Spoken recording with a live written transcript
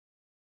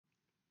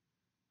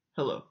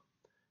Hello,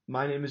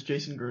 my name is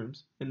Jason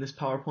Grooms, and this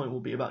PowerPoint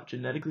will be about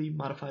genetically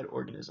modified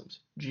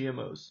organisms,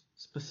 GMOs,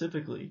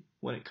 specifically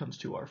when it comes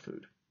to our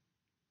food.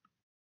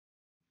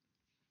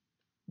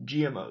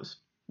 GMOs.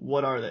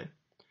 What are they?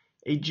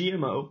 A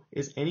GMO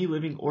is any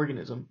living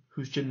organism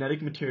whose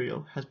genetic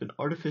material has been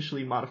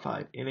artificially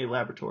modified in a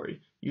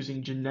laboratory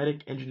using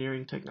genetic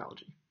engineering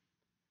technology.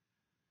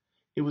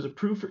 It was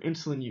approved for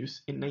insulin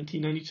use in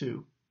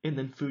 1992 and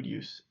then food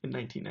use in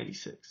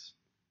 1996.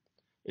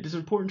 It is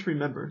important to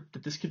remember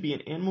that this could be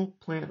an animal,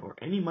 plant, or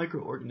any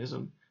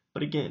microorganism,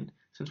 but again,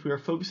 since we are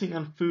focusing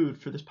on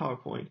food for this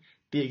PowerPoint,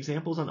 the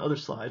examples on other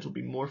slides will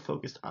be more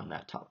focused on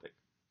that topic.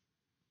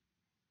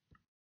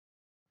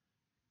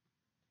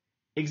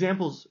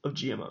 Examples of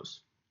GMOs.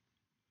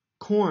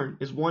 Corn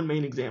is one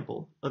main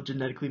example of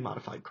genetically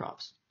modified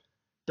crops.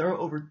 There are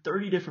over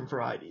 30 different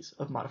varieties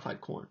of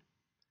modified corn,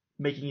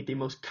 making it the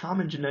most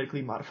common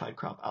genetically modified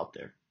crop out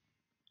there.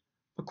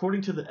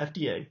 According to the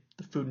FDA,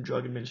 the Food and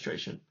Drug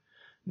Administration,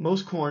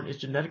 most corn is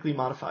genetically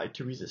modified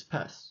to resist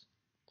pests.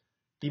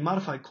 The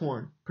modified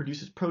corn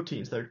produces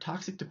proteins that are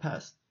toxic to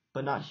pests,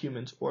 but not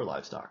humans or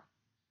livestock.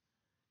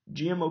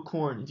 GMO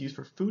corn is used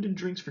for food and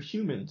drinks for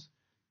humans,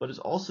 but is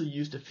also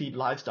used to feed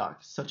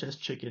livestock such as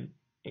chicken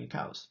and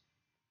cows.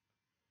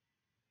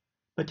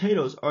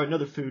 Potatoes are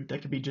another food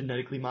that can be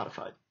genetically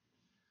modified.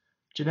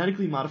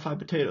 Genetically modified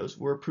potatoes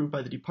were approved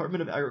by the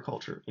Department of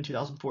Agriculture in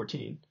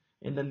 2014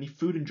 and then the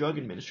Food and Drug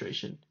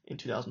Administration in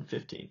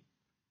 2015.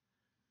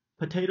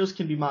 Potatoes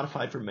can be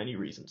modified for many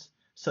reasons,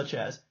 such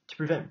as to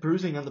prevent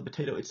bruising on the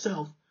potato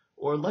itself,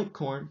 or like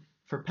corn,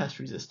 for pest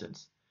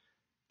resistance.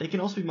 They can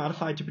also be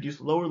modified to produce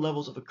lower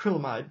levels of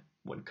acrylamide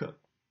when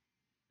cooked.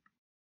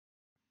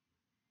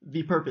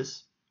 The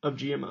purpose of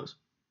GMOs.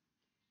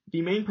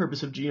 The main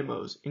purpose of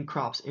GMOs in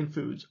crops and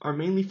foods are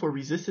mainly for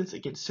resistance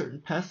against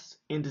certain pests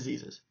and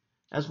diseases,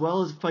 as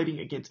well as fighting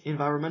against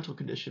environmental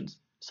conditions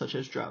such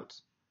as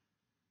droughts.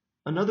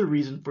 Another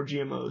reason for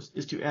GMOs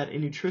is to add a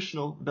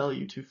nutritional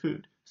value to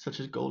food, such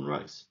as golden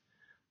rice.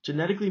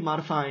 Genetically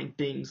modifying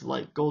things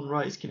like golden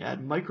rice can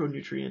add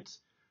micronutrients,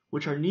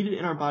 which are needed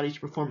in our body to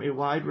perform a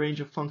wide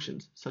range of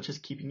functions, such as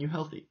keeping you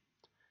healthy.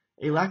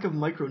 A lack of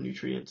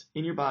micronutrients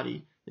in your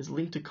body is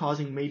linked to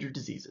causing major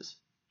diseases.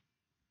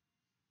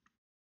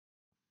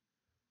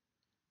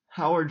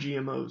 How are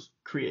GMOs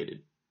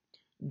created?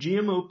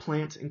 GMO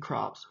plants and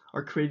crops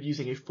are created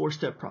using a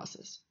four-step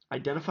process: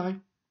 identify,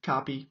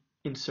 copy,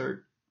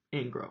 insert,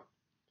 and grow.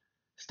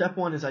 Step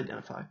 1 is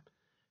identify.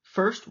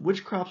 First,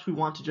 which crops we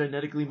want to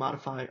genetically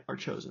modify are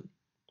chosen.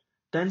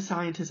 Then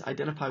scientists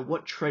identify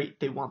what trait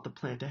they want the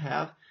plant to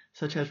have,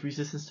 such as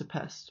resistance to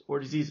pests or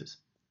diseases.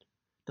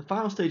 The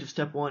final stage of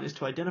step 1 is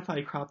to identify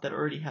a crop that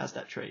already has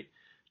that trait,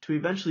 to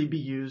eventually be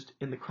used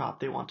in the crop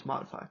they want to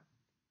modify.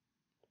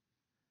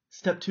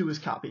 Step 2 is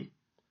copy.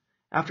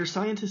 After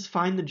scientists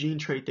find the gene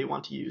trait they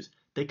want to use,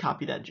 they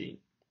copy that gene.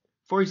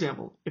 For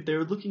example, if they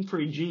were looking for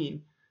a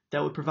gene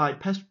that would provide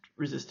pest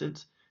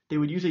resistance, they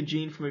would use a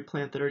gene from a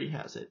plant that already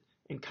has it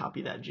and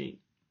copy that gene.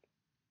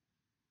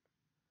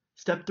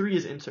 Step 3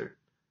 is insert.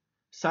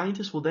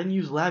 Scientists will then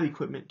use lab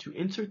equipment to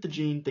insert the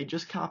gene they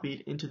just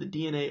copied into the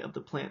DNA of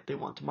the plant they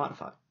want to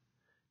modify.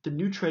 The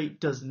new trait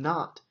does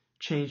not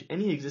change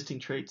any existing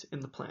traits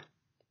in the plant.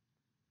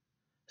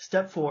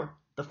 Step 4,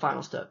 the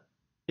final step,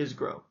 is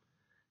grow.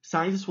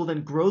 Scientists will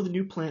then grow the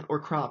new plant or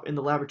crop in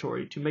the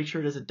laboratory to make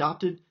sure it has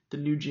adopted the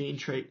new gene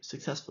trait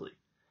successfully.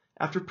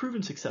 After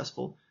proven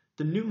successful,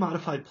 the new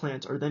modified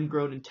plants are then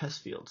grown in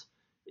test fields.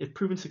 If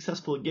proven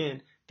successful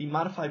again, the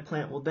modified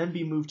plant will then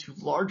be moved to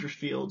larger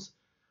fields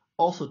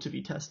also to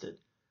be tested.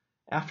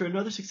 After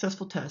another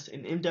successful test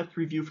and in-depth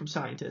review from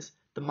scientists,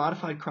 the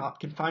modified crop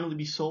can finally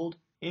be sold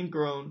and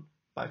grown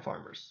by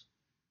farmers.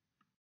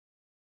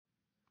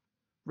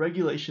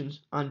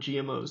 Regulations on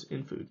GMOs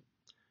in food.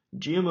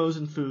 GMOs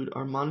in food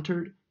are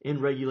monitored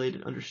and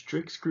regulated under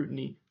strict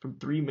scrutiny from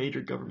three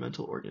major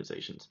governmental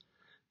organizations.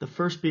 The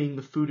first being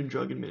the Food and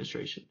Drug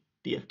Administration,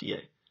 the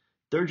FDA.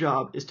 Their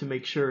job is to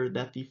make sure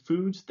that the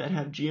foods that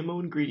have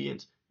GMO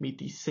ingredients meet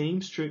the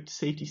same strict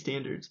safety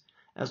standards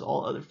as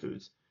all other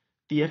foods.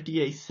 The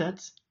FDA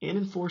sets and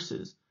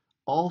enforces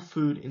all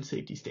food and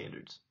safety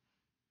standards.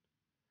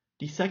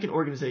 The second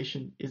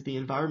organization is the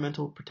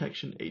Environmental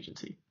Protection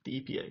Agency,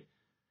 the EPA.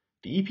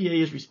 The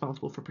EPA is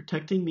responsible for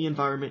protecting the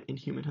environment and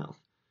human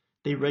health.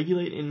 They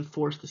regulate and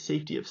enforce the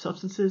safety of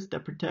substances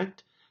that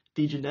protect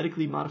the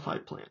genetically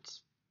modified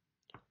plants.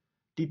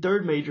 The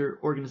third major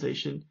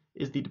organization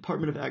is the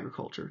Department of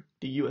Agriculture,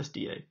 the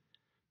USDA.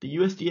 The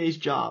USDA's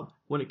job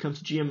when it comes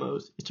to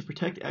GMOs is to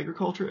protect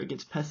agriculture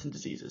against pests and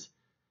diseases.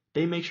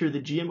 They make sure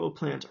the GMO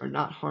plants are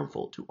not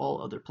harmful to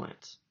all other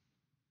plants.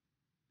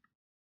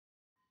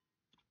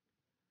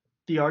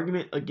 The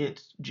argument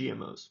against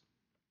GMOs.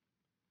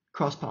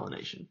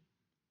 Cross-pollination.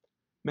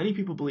 Many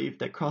people believe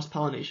that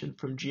cross-pollination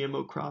from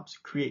GMO crops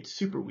creates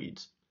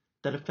superweeds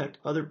that affect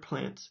other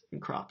plants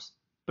and crops.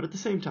 But at the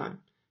same time,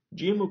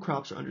 GMO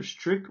crops are under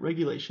strict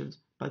regulations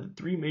by the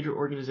three major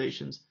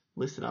organizations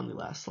listed on the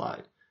last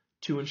slide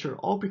to ensure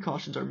all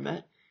precautions are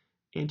met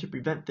and to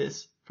prevent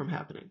this from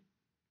happening.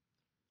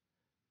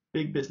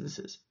 big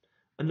businesses.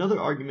 Another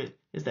argument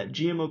is that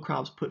GMO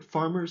crops put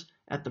farmers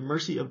at the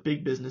mercy of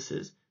big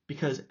businesses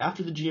because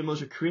after the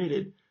GMOs are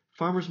created,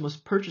 farmers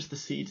must purchase the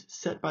seeds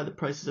set by the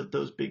prices of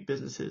those big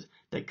businesses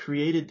that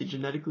created the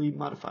genetically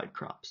modified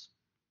crops.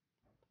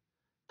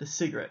 The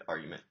cigarette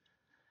argument.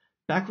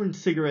 Back when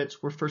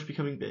cigarettes were first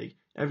becoming big,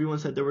 everyone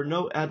said there were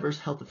no adverse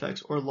health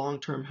effects or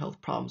long-term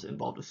health problems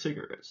involved with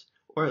cigarettes,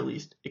 or at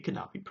least it could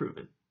not be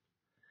proven.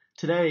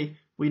 Today,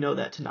 we know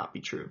that to not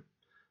be true.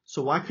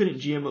 So why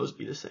couldn't GMOs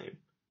be the same?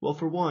 Well,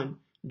 for one,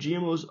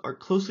 GMOs are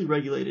closely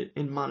regulated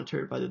and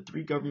monitored by the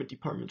three government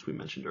departments we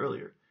mentioned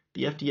earlier,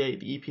 the FDA,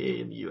 the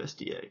EPA, and the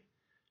USDA.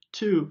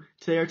 Two,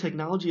 today our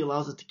technology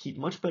allows us to keep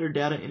much better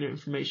data and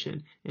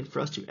information and for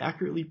us to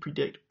accurately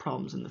predict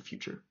problems in the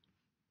future.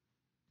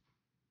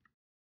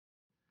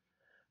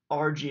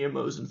 Are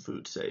GMOs in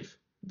food safe?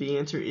 The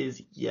answer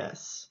is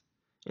yes.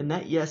 And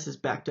that yes is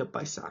backed up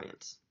by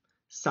science.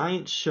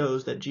 Science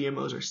shows that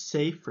GMOs are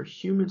safe for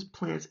humans,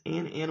 plants,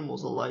 and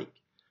animals alike.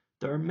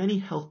 There are many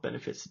health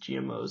benefits to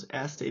GMOs,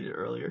 as stated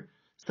earlier,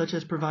 such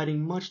as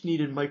providing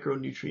much-needed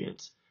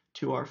micronutrients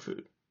to our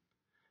food.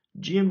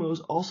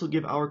 GMOs also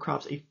give our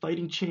crops a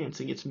fighting chance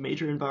against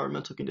major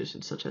environmental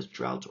conditions such as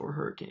droughts or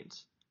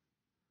hurricanes.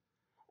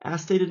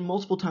 As stated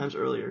multiple times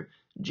earlier,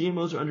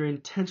 GMOs are under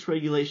intense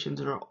regulations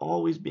and are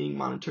always being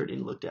monitored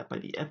and looked at by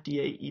the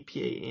FDA,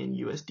 EPA, and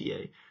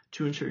USDA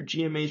to ensure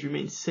GMOs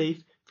remain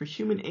safe for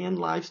human and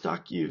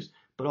livestock use,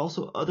 but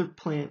also other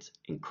plants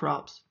and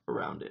crops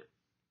around it.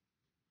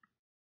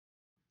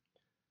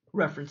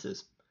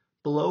 References.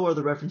 Below are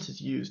the references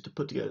used to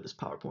put together this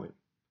PowerPoint.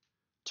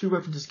 Two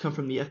references come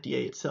from the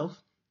FDA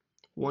itself.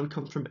 One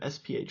comes from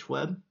SPH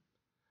Web.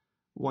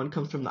 One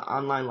comes from the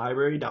online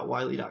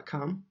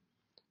library.wiley.com.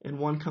 And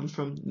one comes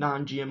from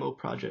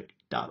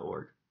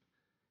nongmoproject.org.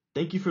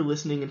 Thank you for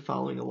listening and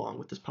following along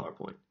with this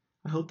PowerPoint.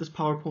 I hope this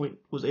PowerPoint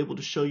was able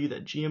to show you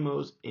that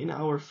GMOs in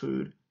our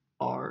food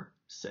are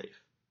safe.